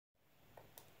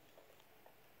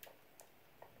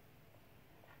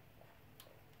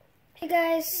Hey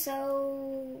guys,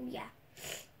 so yeah.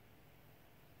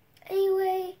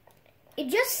 Anyway, it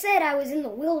just said I was in the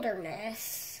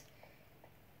wilderness.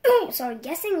 So I'm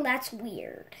guessing that's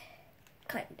weird.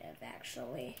 Kind of,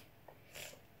 actually.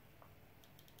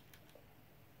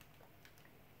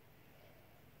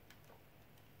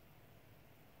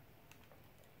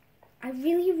 I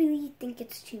really think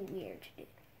it's too weird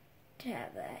to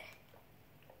have that.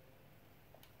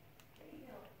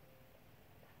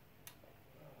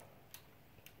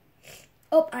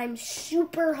 Oh, I'm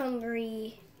super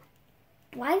hungry.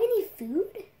 Do I have any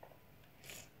food?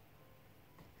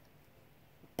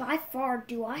 By far,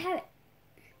 do I have it?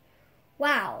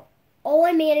 Wow. All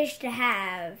I managed to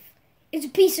have is a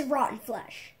piece of rotten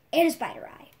flesh and a spider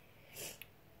eye.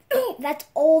 That's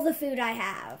all the food I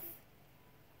have.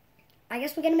 I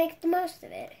guess we're gonna make the most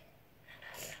of it.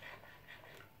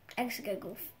 I guess I gotta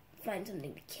go find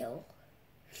something to kill.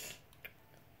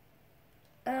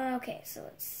 Okay, so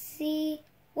let's see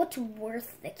what's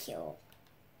worth the kill.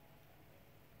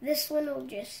 This one will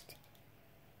just...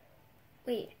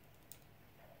 Wait.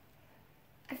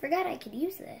 I forgot I could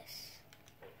use this.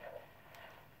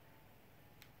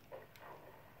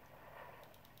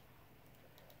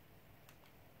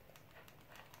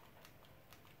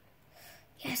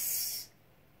 Yes.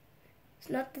 It's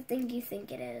not the thing you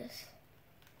think it is.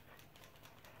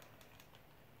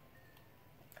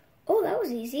 Oh, that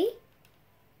was easy.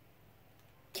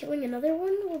 Killing another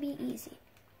one will be easy.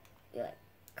 You're like,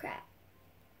 crap.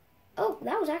 Oh,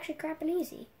 that was actually crap and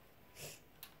easy.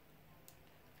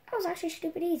 That was actually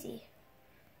stupid easy.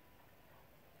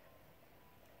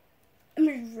 I'm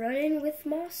just running with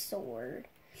my sword.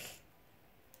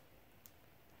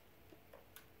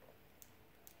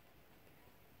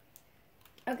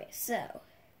 Okay, so.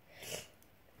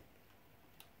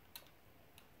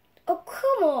 Oh,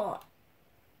 come on.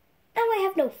 Now I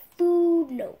have no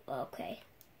food. No, okay.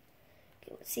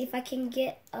 Okay, let's see if I can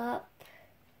get up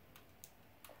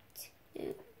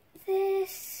to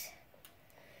this.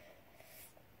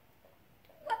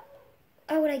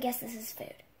 Oh, would I guess this is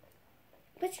food?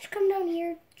 Let's just come down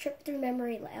here, trip through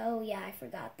memory lane. Oh, yeah, I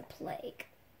forgot the plague.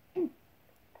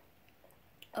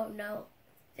 Oh, no.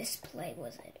 This plague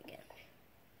was it again.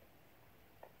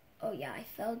 Oh, yeah, I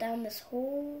fell down this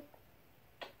hole.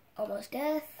 Almost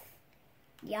death.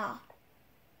 Yeah.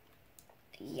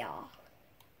 Yeah.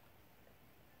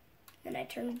 Then I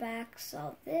turned back,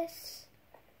 saw this.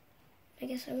 I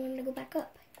guess I wanted to go back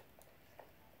up.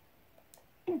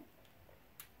 What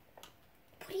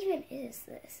even is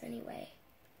this, anyway?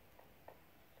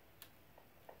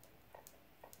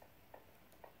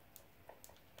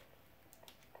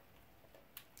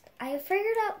 I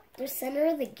figured out the center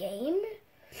of the game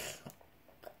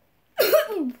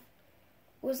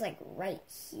was like right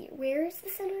here. Where is the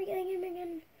center of the game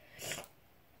again?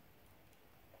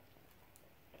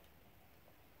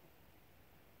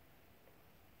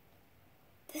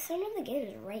 The center of the game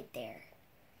is right there.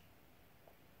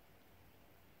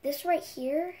 This right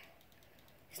here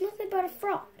is nothing but a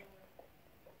frog.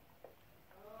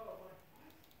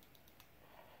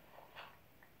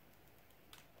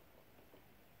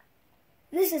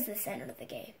 This is the center of the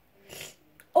game.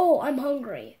 Oh, I'm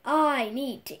hungry. I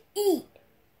need to eat.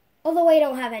 Although I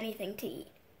don't have anything to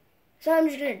eat. So I'm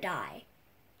just gonna die.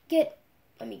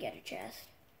 Let me get a chest.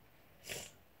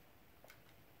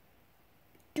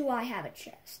 Do I have a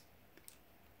chest?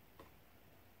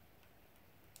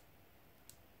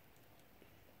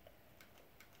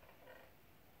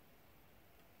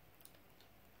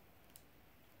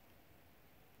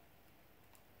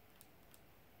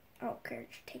 I don't care,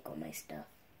 just take all my stuff.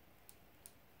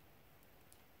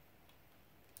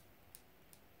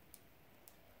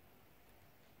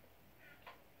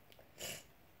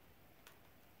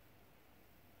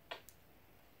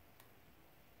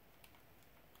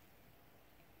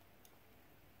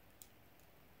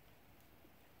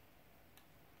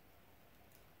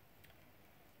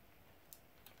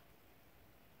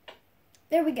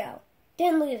 There we go.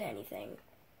 Didn't lose anything.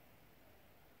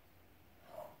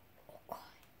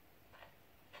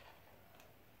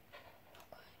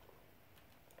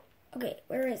 Okay,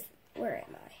 where am I?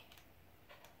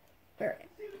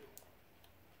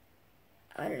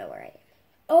 I don't know where I am.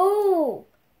 Oh!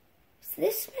 Is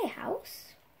this my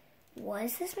house?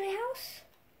 Was this my house?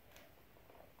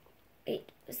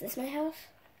 Wait, was this my house?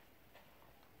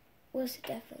 Was it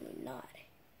definitely not?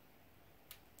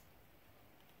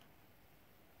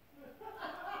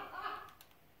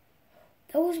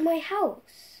 That was my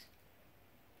house.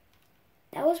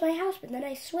 That was my house, but then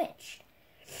I switched.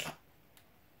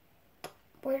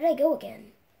 Where did I go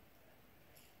again?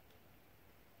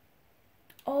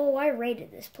 Oh, I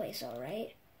raided this place,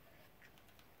 alright.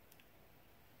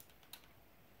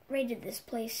 raided this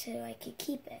place so I could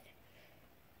keep it.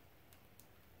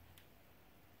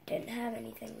 Didn't have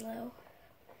anything though.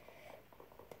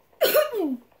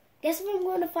 Guess if I'm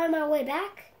going to find my way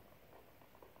back.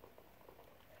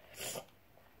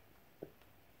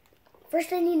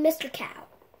 First I need Mr. Cow.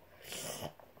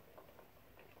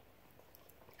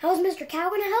 How's Mr. Cow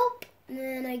gonna help? And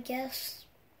then I guess,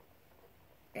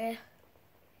 he's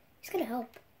gonna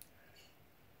help.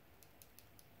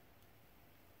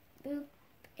 Boop,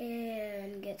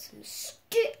 and get some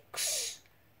sticks.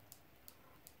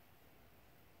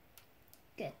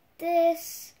 Get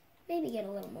this. Maybe get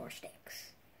a little more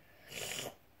sticks.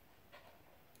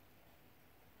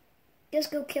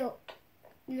 Just go kill.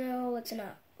 No, let's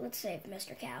not. Let's save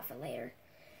Mr. Cow for later.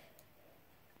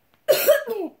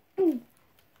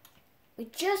 We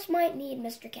just might need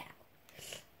Mr. Cow.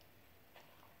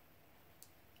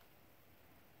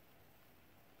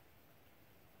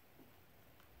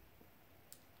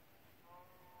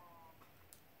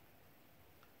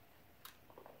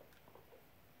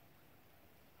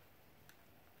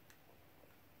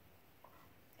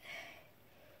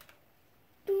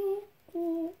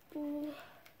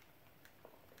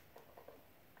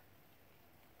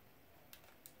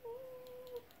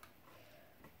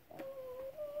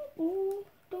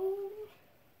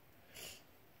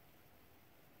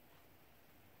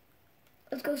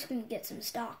 Let's go so we can get some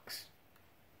stocks.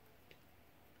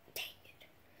 Dang it.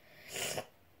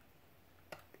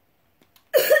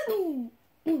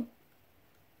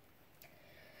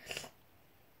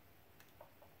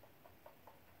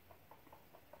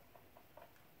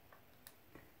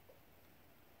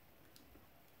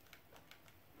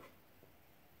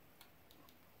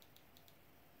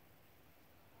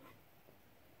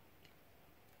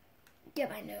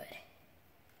 Yep, I know it.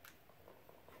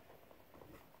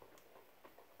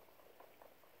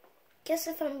 Guess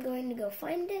if I'm going to go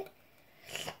find it,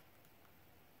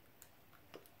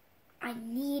 I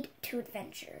need to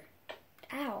adventure.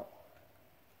 Ow.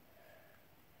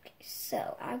 Okay,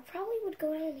 so I probably would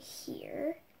go down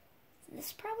here. This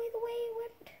is probably the way it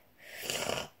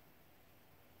went.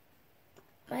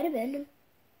 Might have been.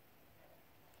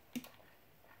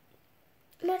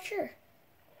 I'm not sure.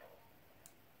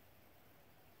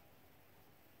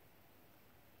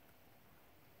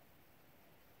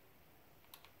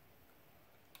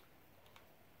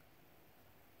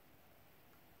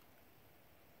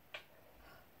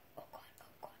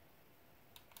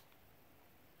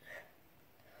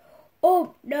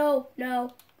 Oh, no,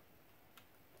 no.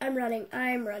 I'm running. I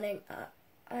am running.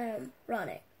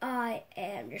 I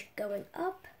am just going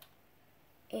up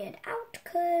and out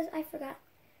because I forgot.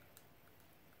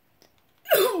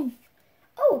 Oh,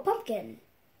 a pumpkin.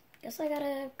 Guess I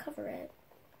gotta cover it.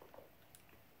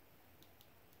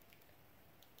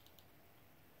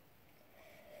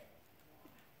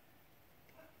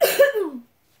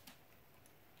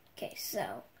 Okay,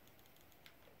 so.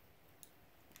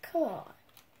 Come on.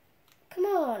 Come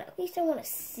on, at least I want to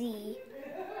see.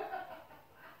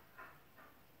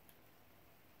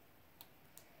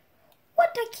 What?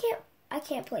 I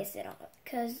can't place it on it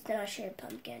because then I shared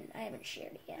pumpkin. I haven't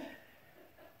shared it yet.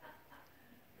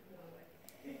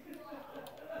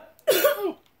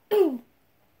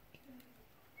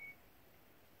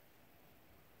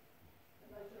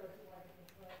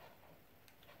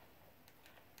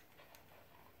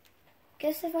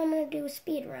 Guess if I'm gonna do a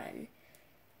speed run,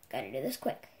 gotta do this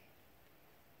quick.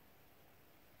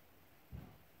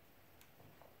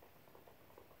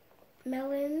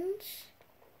 Melons.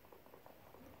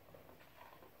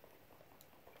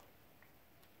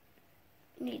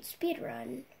 Need speed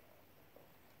run.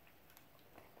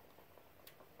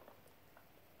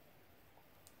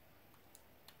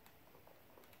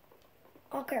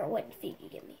 I don't care what food you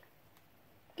give me.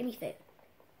 Give me food.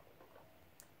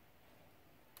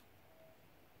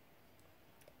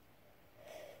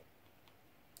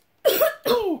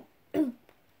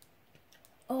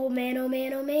 Oh man, oh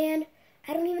man, oh man.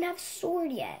 I don't even have a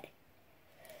sword yet.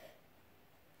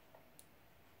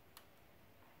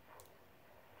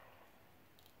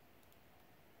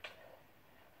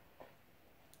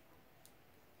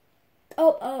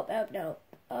 Oh, no.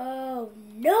 Oh,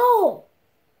 no!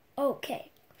 Okay.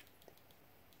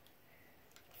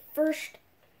 First,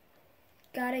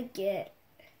 gotta get...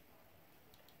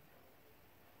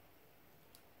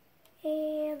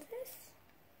 And this.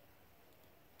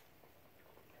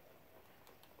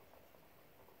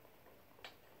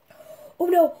 Oh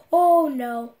no, oh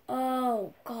no,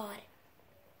 oh God.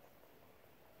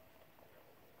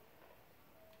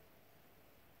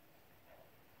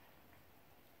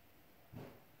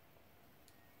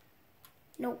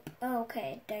 Nope,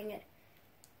 okay, dang it.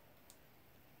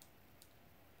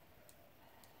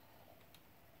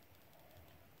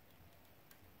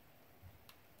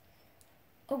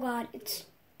 Oh god, it's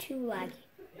too laggy.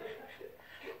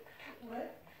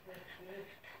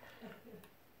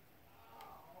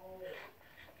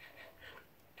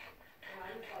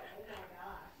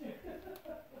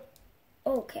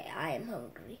 Okay, I am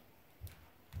hungry.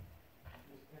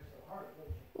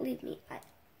 Leave me. I'm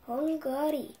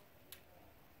hungry.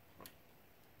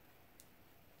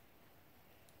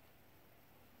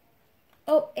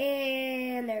 Oh,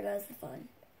 and there goes the fun.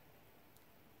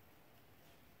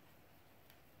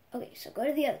 Okay, so go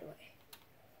to the other way.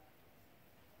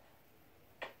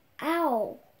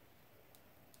 Ow!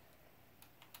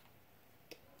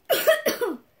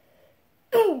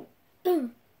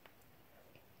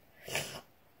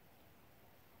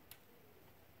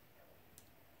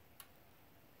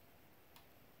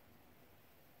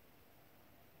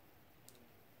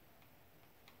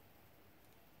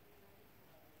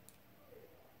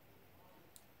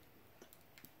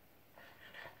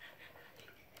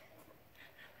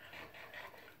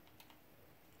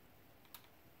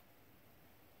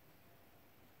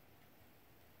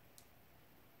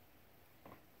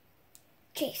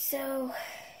 Okay, so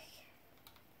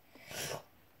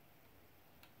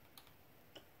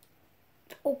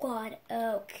oh god,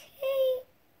 okay.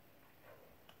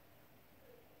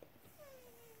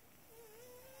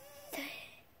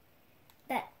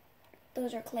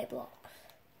 Those are clay blocks.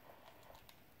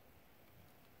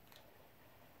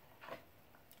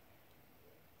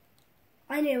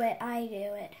 I knew it, I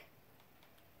knew it.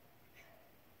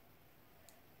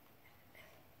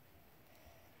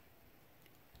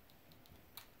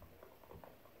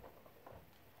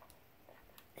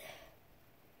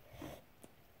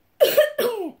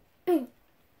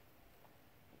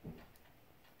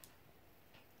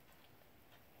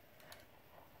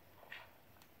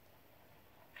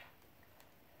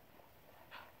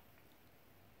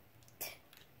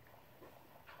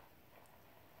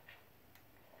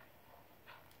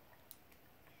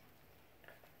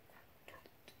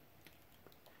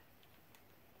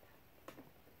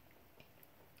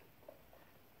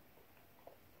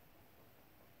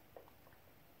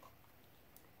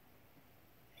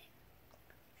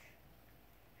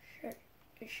 Sure,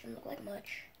 it shouldn't look like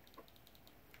much.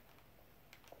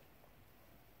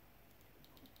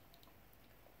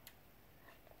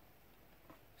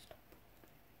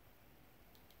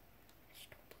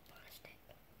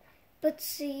 Let's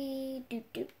see.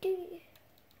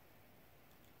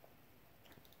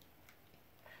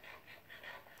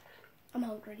 I'm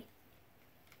hungry.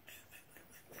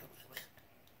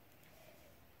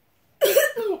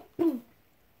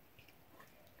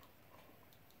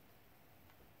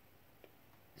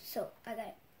 So I got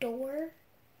a door.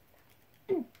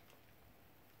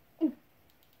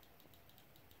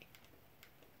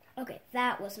 Okay,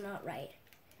 that was not right.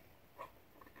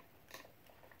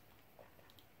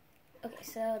 Okay,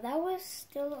 so that was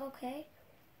still okay.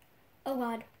 Oh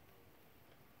god.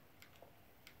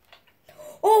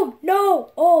 Oh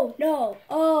no! Oh no!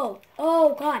 Oh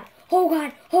god! Oh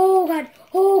god! Oh god!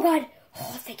 Oh god!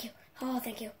 Oh thank you! Oh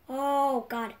thank you! Oh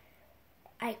god!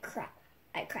 I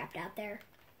crapped out there.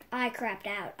 I crapped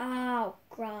out. Oh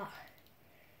god!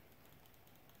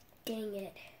 Dang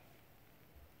it!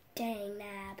 Dang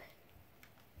nab!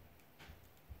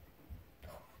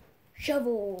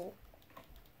 Shovel!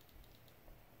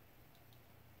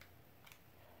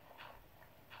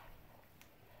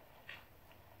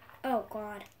 Oh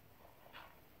god.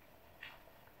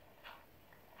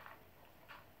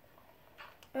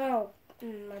 Oh,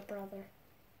 my brother.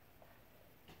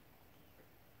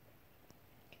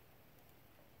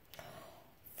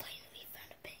 Finally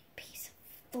found a big piece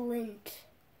of flint.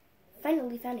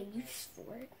 Finally found a use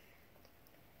for it.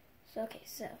 So, okay,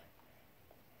 so.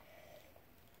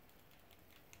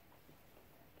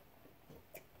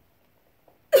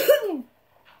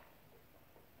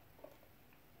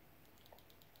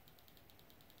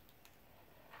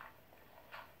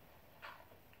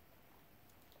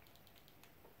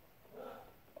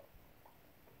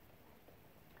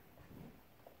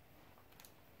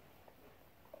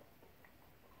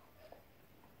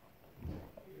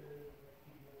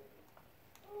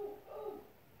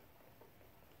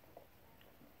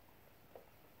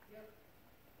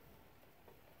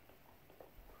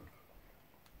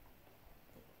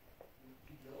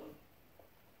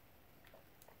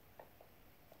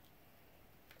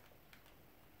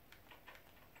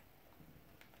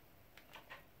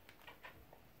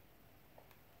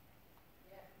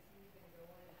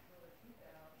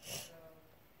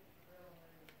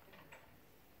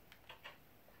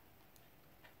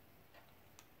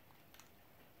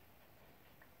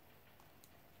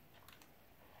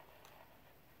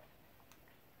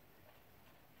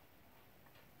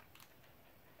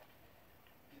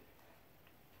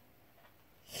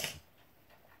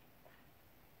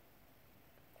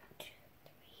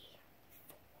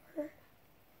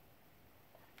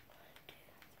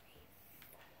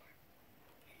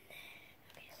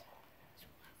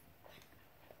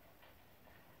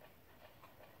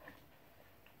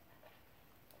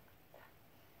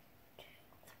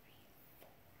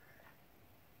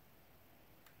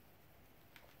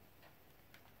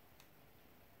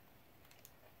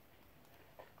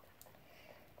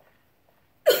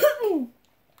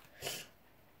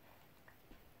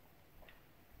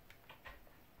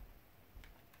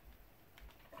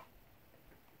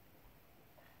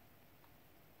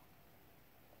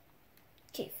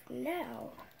 Okay, for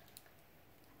now.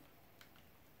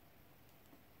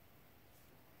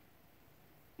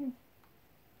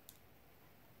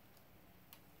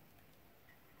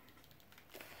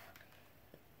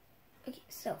 Okay,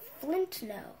 so flint,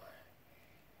 no.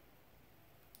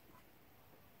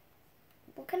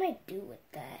 What can I do with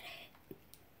that?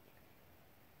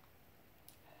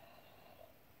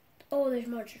 Oh, there's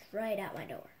more just right at my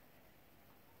door.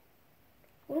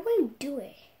 What am I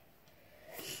doing?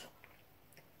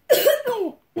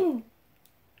 Okay,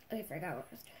 I forgot what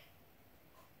I was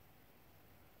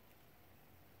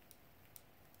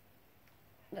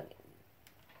doing. Okay.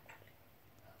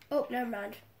 Oh, never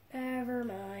mind. Never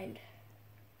mind.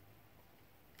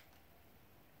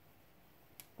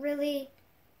 Really?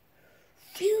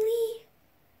 Really?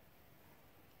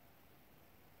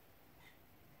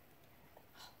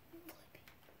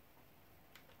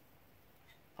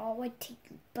 Oh, I take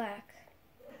you back.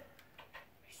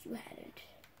 You had it.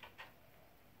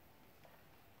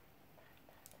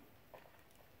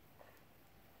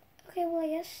 Okay, well, I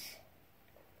guess.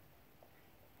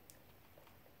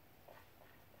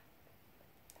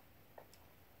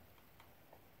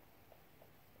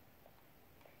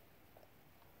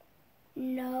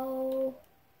 No.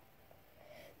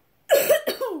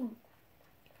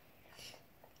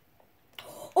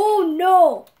 Oh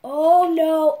no! Oh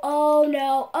no! Oh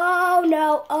no! Oh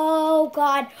no! Oh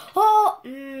god! Oh!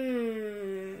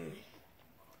 The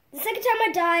second time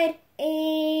I died,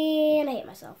 and I hit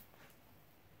myself.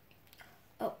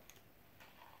 Oh.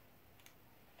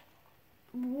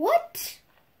 What?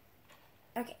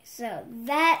 Okay, so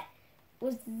that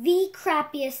was the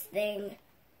crappiest thing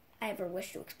I ever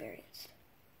wished to experience.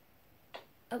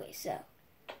 Okay, so.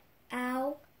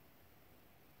 Ow.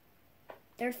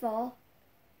 Third fall.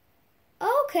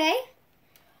 Okay.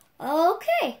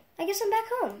 Okay. I guess I'm back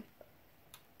home.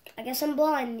 I guess I'm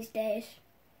blind these days.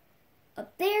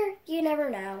 Up there, you never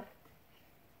know.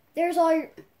 There's all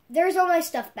my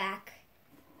stuff back.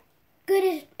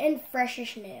 Good and fresh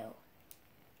as new.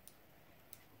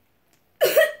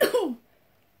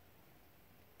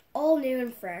 All new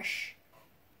and fresh.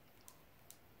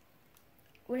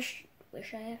 Wish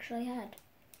I actually had.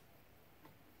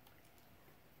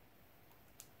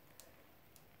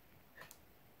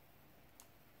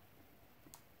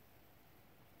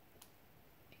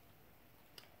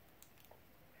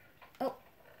 Oh,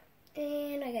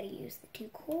 and I gotta use the 2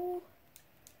 coal.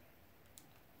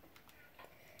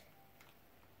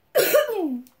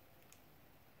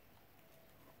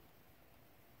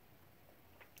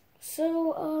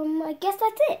 So, I guess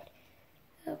that's it.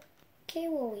 Okay,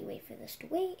 well, we wait for this to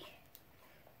wait.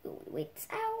 Will we wait this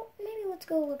out? Maybe let's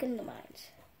go look in the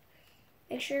mines.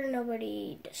 Make sure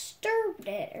nobody disturbed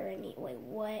it or any. Wait,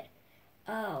 what?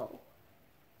 Oh,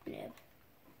 nib.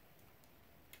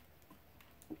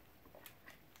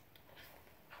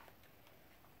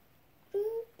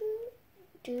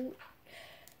 Do.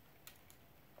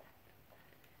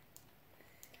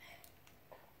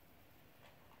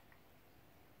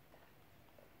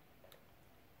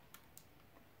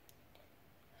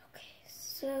 Okay,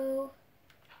 so.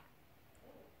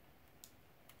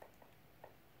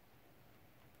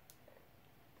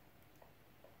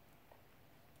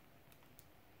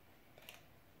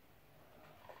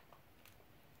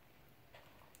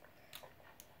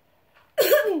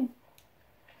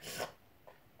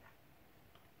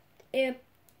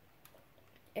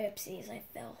 Oopsies, I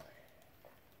fell.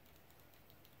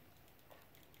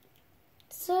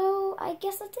 So, I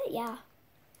guess that's it, yeah.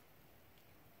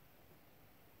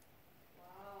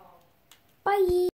 Wow. Bye!